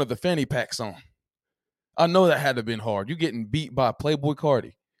one of the fanny packs on. I know that had to have been hard. You getting beat by Playboy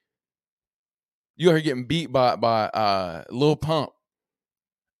Cardi. You are getting beat by Lil Pump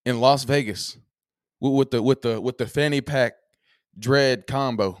in Las Vegas with the fanny pack dread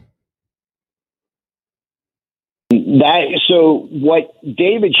combo. So what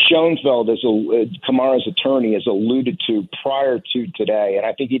David Schoenfeld, as Kamara's attorney, has alluded to prior to today, and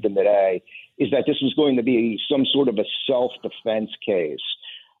I think even today, is that this was going to be some sort of a self-defense case.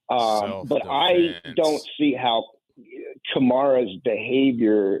 But I don't see how Kamara's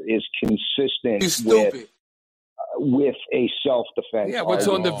behavior is consistent with a self-defense. Yeah, what's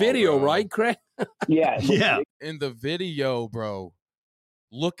on the video, bro. Right, Craig? Yeah. In the video, bro.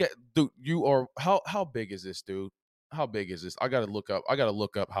 Look at, dude, you are, how big is this, dude? How big is this? I gotta look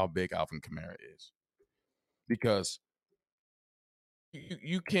up how big Alvin Kamara is, because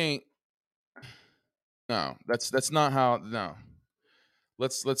you can't. No, that's not how. No,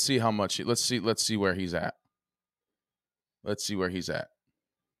 let's see how much. Let's see where he's at. Let's see where he's at.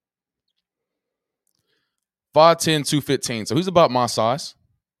 5'10", 215. So he's about my size.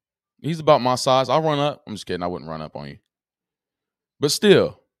 He's about my size. I'll run up. I'm just kidding. I wouldn't run up on you, but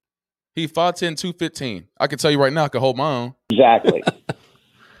still. He 5'10", 215. I can tell you right now, I can hold my own. Exactly.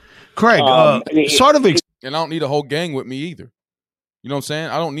 Craig, and I don't need a whole gang with me either. You know what I'm saying?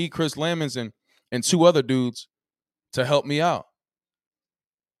 I don't need Chris Lammons and 2 other dudes to help me out.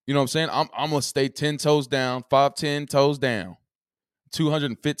 You know what I'm saying? I'm gonna stay 10 toes down, 5'10" toes down,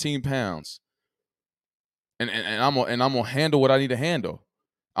 215 pounds, and I'm gonna handle what I need to handle.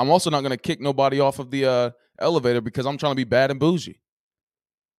 I'm also not gonna kick nobody off of the elevator because I'm trying to be bad and bougie.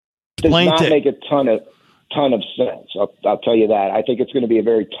 Does not make a ton of sense. I'll tell you that. I think it's going to be a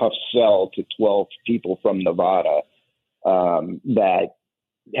very tough sell to 12 people from Nevada that,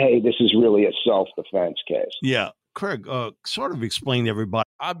 hey, this is really a self-defense case. Yeah. Craig, sort of explain to everybody.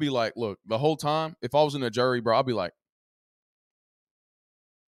 I'd be like, look, the whole time, if I was in a jury, bro, I'd be like,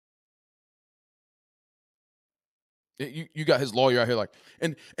 you got his lawyer out here like,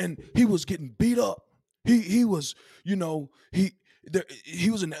 and he was getting beat up. He was, you know, he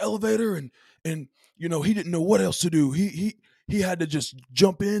was in the elevator and you know, he didn't know what else to do. He had to just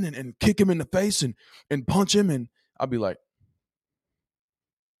jump in and kick him in the face and punch him. And I'd be like,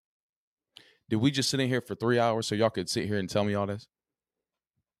 did we just sit in here for 3 hours so y'all could sit here and tell me all this?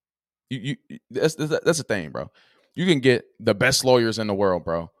 That's the thing, bro. You can get the best lawyers in the world,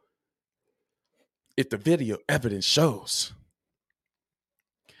 bro. If the video evidence shows.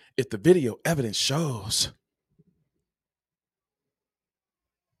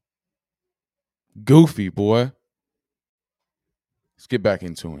 Goofy, boy. Let's get back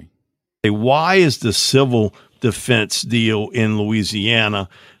into him. Why is the civil defense deal in Louisiana,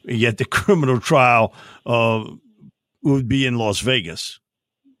 yet the criminal trial would be in Las Vegas?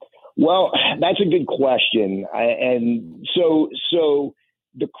 Well, that's a good question. And so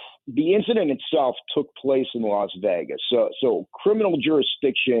the incident itself took place in Las Vegas. So criminal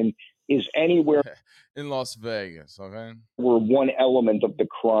jurisdiction is anywhere in Las Vegas, okay, where one element of the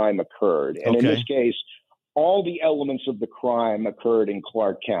crime occurred. And in this case, all the elements of the crime occurred in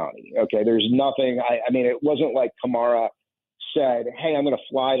Clark County. Okay, there's nothing. I mean, it wasn't like Kamara said, "Hey, I'm going to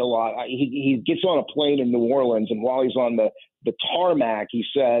fly to He gets on a plane in New Orleans, and while he's on the tarmac, he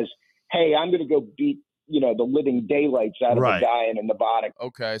says, "Hey, I'm going to go beat the living daylights out of a guy in Nevada."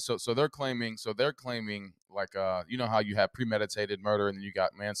 Okay, so they're claiming like you know how you have premeditated murder and then you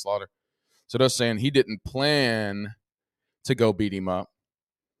got manslaughter. So they're saying he didn't plan to go beat him up.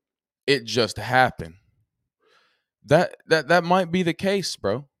 It just happened. That might be the case,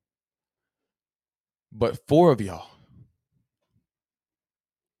 bro. But four of y'all,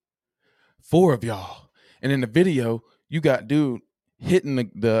 and in the video you got dude hitting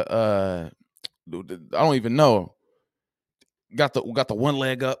the I don't even know. Got the one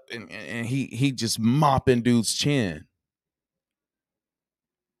leg up and he just mopping dude's chin.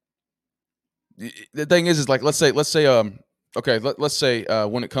 The thing is like let's say let's say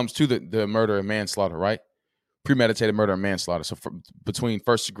when it comes to the murder and manslaughter, right? Premeditated murder and manslaughter. So between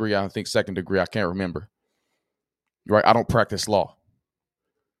first degree, I think second degree, I can't remember. Right? I don't practice law.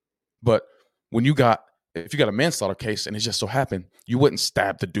 But if you got a manslaughter case and it just so happened you wouldn't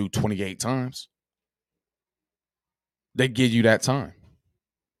stab the dude 28 times. They give you that time.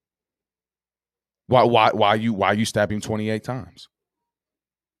 Why you stab him 28 times?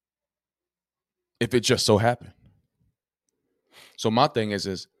 If it just so happened. So my thing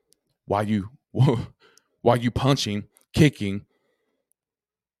is why you punching, kicking,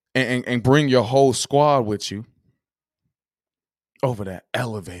 and bring your whole squad with you over that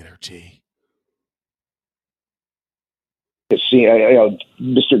elevator, G. Casino,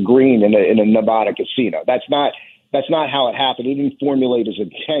 Mr. Green in a Nevada casino. That's not how it happened. He didn't formulate his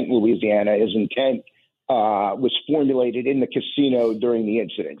intent in Louisiana. His intent was formulated in the casino during the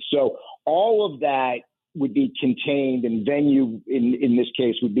incident. So all of that would be contained, and venue in this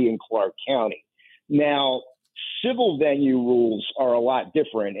case would be in Clark County. Now, civil venue rules are a lot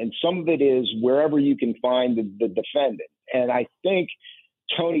different, and some of it is wherever you can find the defendant. And I think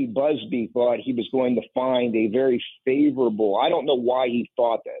Tony Busby thought he was going to find a very favorable, I don't know why he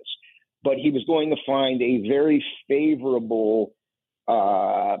thought this, but he was going to find a very favorable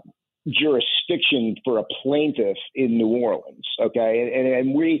jurisdiction for a plaintiff in New Orleans. Okay.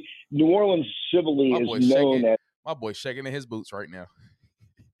 And New Orleans civilly is known as. My boy's shaking in his boots right now.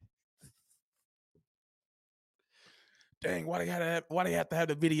 Dang, why they have to have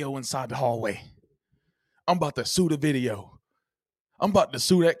the video inside the hallway? I'm about to sue the video. I'm about to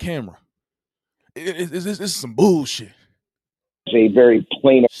sue that camera. This is some bullshit. A very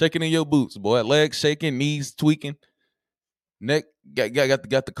plain shaking in your boots, boy. Legs shaking, knees tweaking, neck got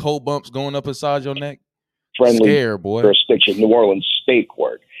the cold bumps going up inside your neck. Friendly scare, boy. Jurisdiction, New Orleans State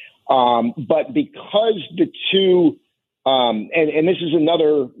Court. But because the two, and this is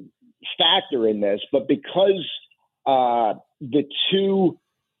another factor in this, but because the two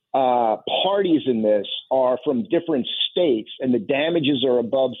parties in this are from different states and the damages are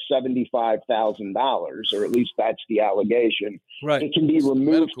above $75,000, or at least that's the allegation. Right. It can be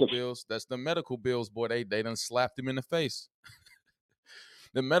removed. Bills. That's the medical bills, boy. They done slapped him in the face.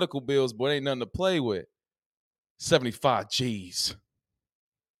 The medical bills, boy, ain't nothing to play with. 75 G's.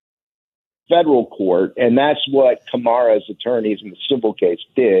 Federal court, and that's what Kamara's attorneys in the civil case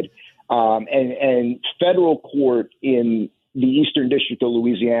did. And federal court in the Eastern District of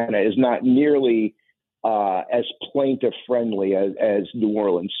Louisiana is not nearly as plaintiff friendly as New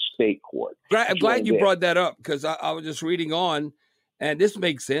Orleans State Court. I'm glad you brought that up, because I was just reading on, and this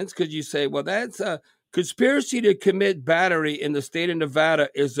makes sense because you say, well, that's a conspiracy to commit battery in the state of Nevada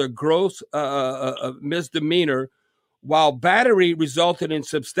is a gross misdemeanor, while battery resulted in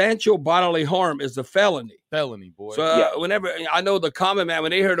substantial bodily harm is a felony. Felony, boy. So whenever I know the common man,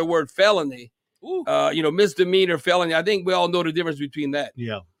 when they hear the word felony, misdemeanor, felony, I think we all know the difference between that.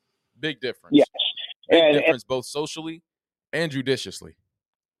 Yeah. Big difference. Yes. Big difference both socially and judiciously.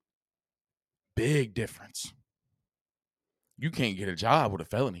 Big difference. You can't get a job with a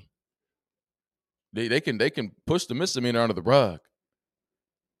felony. They can push the misdemeanor under the rug.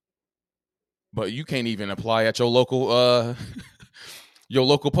 But you can't even apply at your local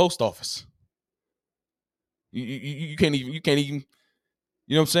post office. You can't even you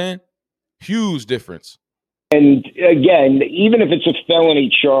know what I'm saying? Huge difference. And again, even if it's a felony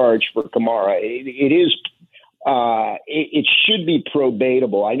charge for Kamara, it should be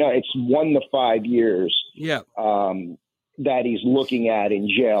probatable. I know it's 1 to 5 years. Yeah. That he's looking at in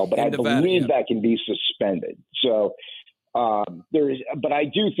jail, but I believe that can be suspended. So but I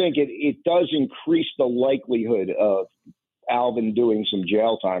do think it does increase the likelihood of Alvin doing some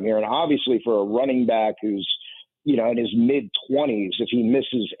jail time here. And obviously for a running back who's in his mid-20s, if he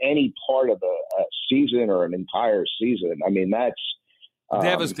misses any part of a season or an entire season, I mean, that's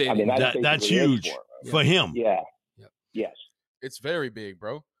devastating. I mean, that's basically it huge for him. Yeah. Yep. Yes. It's very big,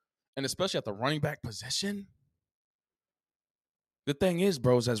 bro. And especially at the running back position. The thing is,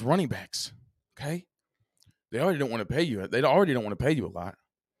 bros, as running backs, okay, they already don't want to pay you. They already don't want to pay you a lot.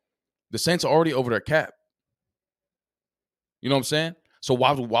 The Saints are already over their cap. You know what I'm saying? So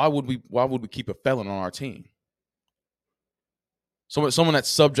why would we keep a felon on our team? Someone that's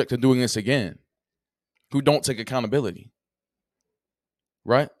subject to doing this again, who don't take accountability.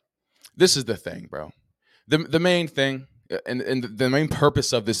 Right? This is the thing, bro. The main thing and the main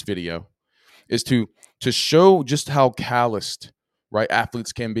purpose of this video is to show just how calloused, right,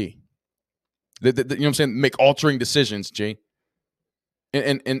 athletes can be. You know what I'm saying? Make altering decisions, G.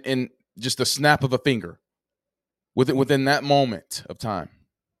 In just a snap of a finger. Within that moment of time.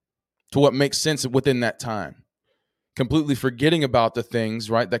 To what makes sense within that time. Completely forgetting about the things,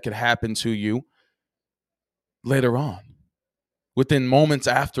 right, that could happen to you later on. Within moments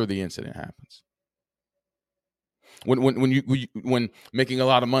after the incident happens. When making a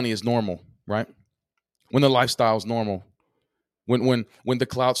lot of money is normal, right? When the lifestyle is normal. When the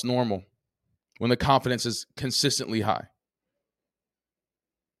clout's normal. When the confidence is consistently high.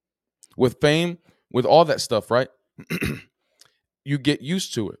 With fame, with all that stuff, right? You get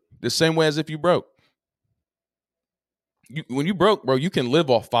used to it. The same way as if you broke. When you broke, bro, you can live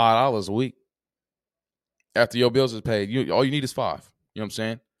off $5 a week. After your bills is paid, all you need is $5. You know what I'm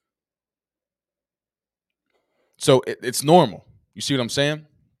saying? So it's normal. You see what I'm saying?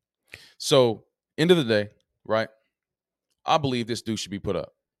 So, end of the day, right? I believe this dude should be put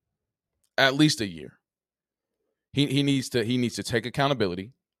up. At least a year. He needs to take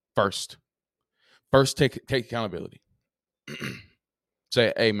accountability first. First, take accountability.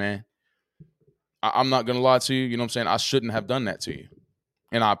 Say, hey, man, I'm not going to lie to you. You know what I'm saying? I shouldn't have done that to you.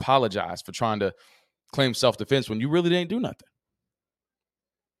 And I apologize for trying to claim self-defense when you really didn't do nothing.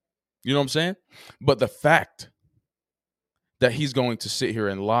 You know what I'm saying? But the fact that he's going to sit here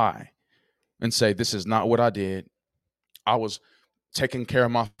and lie and say, this is not what I did. I was taking care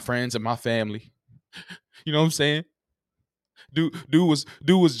of my friends and my family. You know what I'm saying? Dude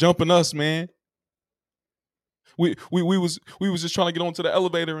was jumping us, man. We was just trying to get onto the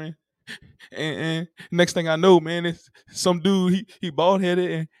elevator and next thing I know, man, it's some dude, he bald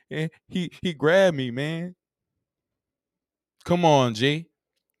headed and he grabbed me, man. Come on, G.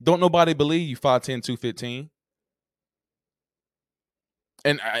 Don't nobody believe you 5'10", 215.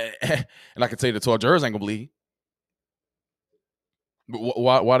 And I can tell you the 12 jurors ain't gonna believe you.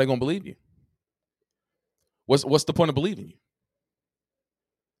 But why they gonna believe you? What's the point of believing you?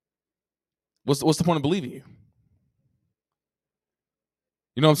 What's the point of believing you?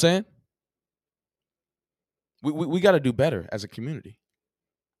 You know what I'm saying? We got to do better as a community.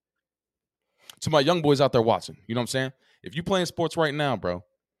 To my young boys out there watching, you know what I'm saying? If you playing sports right now, bro,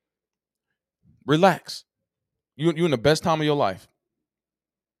 relax. You in the best time of your life.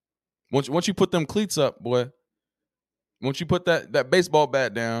 Once you put them cleats up, boy, once you put that baseball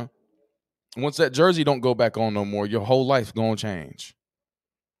bat down, once that jersey don't go back on no more, your whole life gonna change.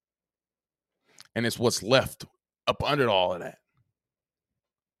 And it's what's left up under all of that.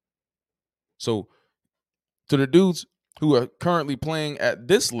 So, to the dudes who are currently playing at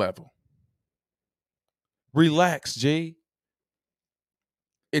this level, relax, G.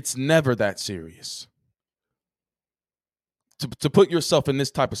 It's never that serious. To put yourself in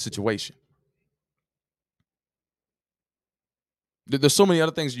this type of situation. There's so many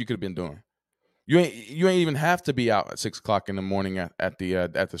other things you could have been doing. You ain't even have to be out at 6 o'clock in the morning at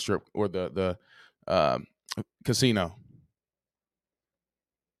the strip or the casino.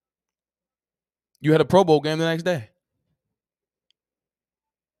 You had a Pro Bowl game the next day.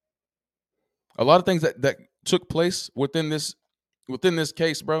 A lot of things that took place within this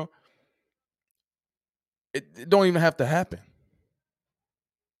case, bro, it don't even have to happen.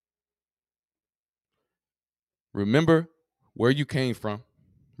 Remember where you came from,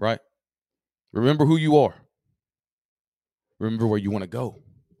 right? Remember who you are. Remember where you want to go.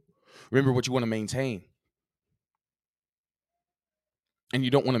 Remember what you want to maintain. And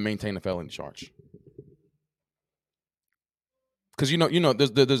you don't want to maintain a felony charge. Because you know,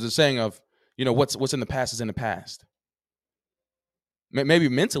 there's a saying of, you know, what's in the past is in the past. Maybe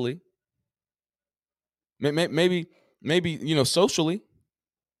mentally. Maybe you know, socially.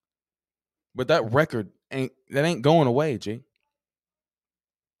 But that record ain't going away, G.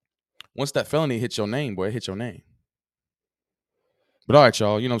 Once that felony hits your name, boy, it hits your name. But all right,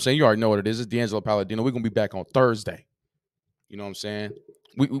 y'all, you know what I'm saying? You already know what it is. It's D'Angelo Palladino. We're going to be back on Thursday. You know what I'm saying?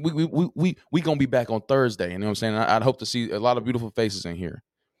 We gonna be back on Thursday. You know what I'm saying? I'd hope to see a lot of beautiful faces in here.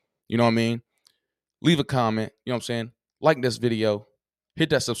 You know what I mean? Leave a comment. You know what I'm saying? Like this video. Hit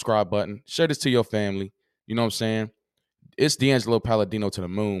that subscribe button. Share this to your family. You know what I'm saying? It's D'Angelo Palladino to the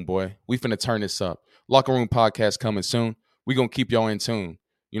moon, boy. We finna turn this up. Locker Room Podcast coming soon. We gonna keep y'all in tune.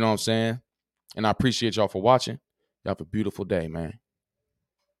 You know what I'm saying? And I appreciate y'all for watching. Y'all have a beautiful day, man.